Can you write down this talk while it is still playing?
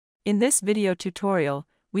In this video tutorial,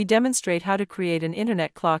 we demonstrate how to create an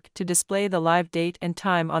internet clock to display the live date and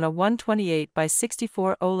time on a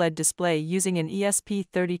 128x64 OLED display using an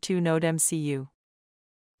ESP32 NodeMCU.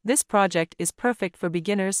 This project is perfect for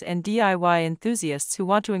beginners and DIY enthusiasts who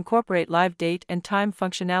want to incorporate live date and time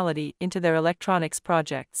functionality into their electronics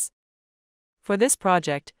projects. For this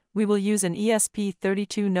project, we will use an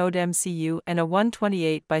ESP32 NodeMCU and a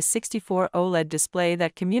 128x64 OLED display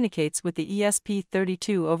that communicates with the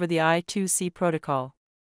ESP32 over the I2C protocol.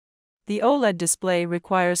 The OLED display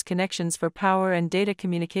requires connections for power and data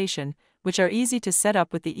communication, which are easy to set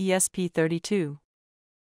up with the ESP32.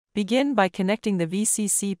 Begin by connecting the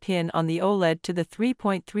VCC pin on the OLED to the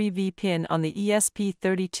 3.3V pin on the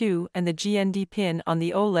ESP32 and the GND pin on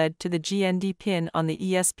the OLED to the GND pin on the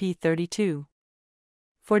ESP32.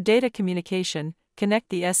 For data communication, connect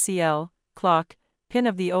the SCL, clock, pin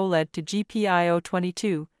of the OLED to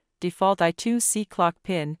GPIO22, default I2C clock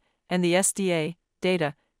pin, and the SDA,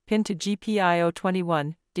 data, pin to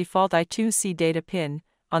GPIO21, default I2C data pin,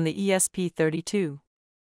 on the ESP32.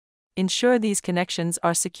 Ensure these connections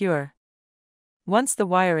are secure. Once the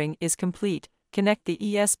wiring is complete, connect the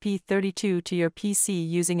ESP32 to your PC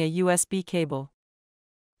using a USB cable.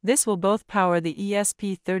 This will both power the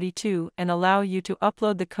ESP32 and allow you to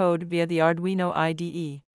upload the code via the Arduino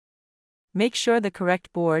IDE. Make sure the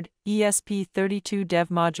correct board, ESP32 dev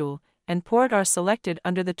module, and port are selected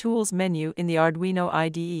under the Tools menu in the Arduino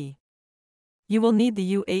IDE. You will need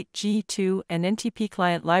the U8, G2, and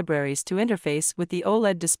NTPClient libraries to interface with the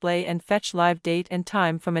OLED display and fetch live date and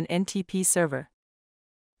time from an NTP server.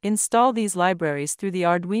 Install these libraries through the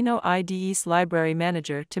Arduino IDE's Library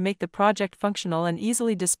Manager to make the project functional and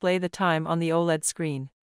easily display the time on the OLED screen.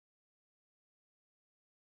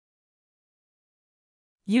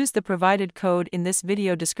 Use the provided code in this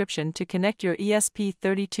video description to connect your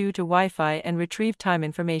ESP32 to Wi-Fi and retrieve time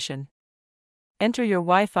information. Enter your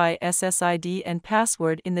Wi-Fi SSID and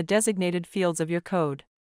password in the designated fields of your code.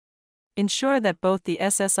 Ensure that both the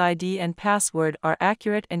SSID and password are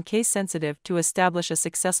accurate and case-sensitive to establish a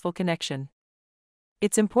successful connection.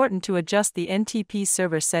 It's important to adjust the NTP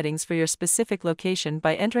server settings for your specific location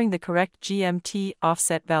by entering the correct GMT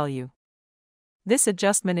offset value. This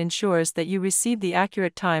adjustment ensures that you receive the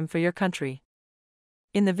accurate time for your country.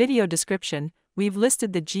 In the video description, we've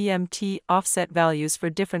listed the GMT offset values for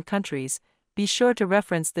different countries. Be sure to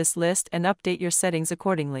reference this list and update your settings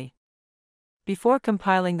accordingly. Before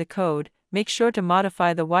compiling the code, make sure to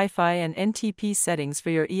modify the Wi-Fi and NTP settings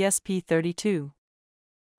for your ESP32.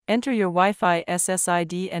 Enter your Wi-Fi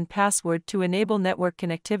SSID and password to enable network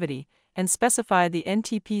connectivity, and specify the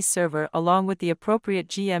NTP server along with the appropriate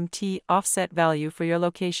GMT offset value for your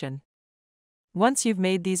location. Once you've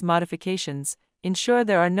made these modifications, ensure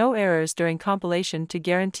there are no errors during compilation to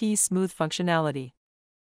guarantee smooth functionality.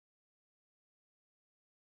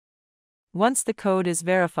 Once the code is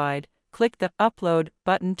verified, click the Upload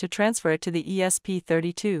button to transfer it to the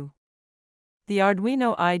ESP32. The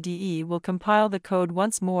Arduino IDE will compile the code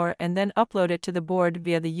once more and then upload it to the board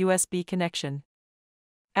via the USB connection.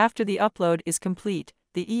 After the upload is complete,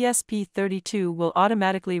 the ESP32 will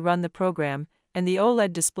automatically run the program, and the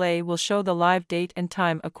OLED display will show the live date and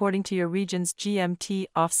time according to your region's GMT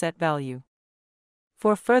offset value.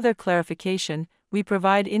 For further clarification, we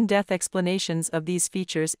provide in-depth explanations of these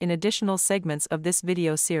features in additional segments of this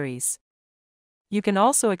video series. You can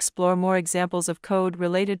also explore more examples of code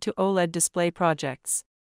related to OLED display projects.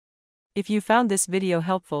 If you found this video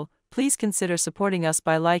helpful, please consider supporting us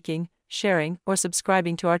by liking, sharing, or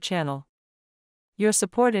subscribing to our channel. Your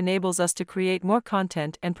support enables us to create more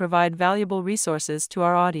content and provide valuable resources to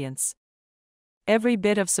our audience. Every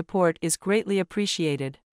bit of support is greatly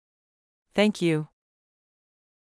appreciated. Thank you.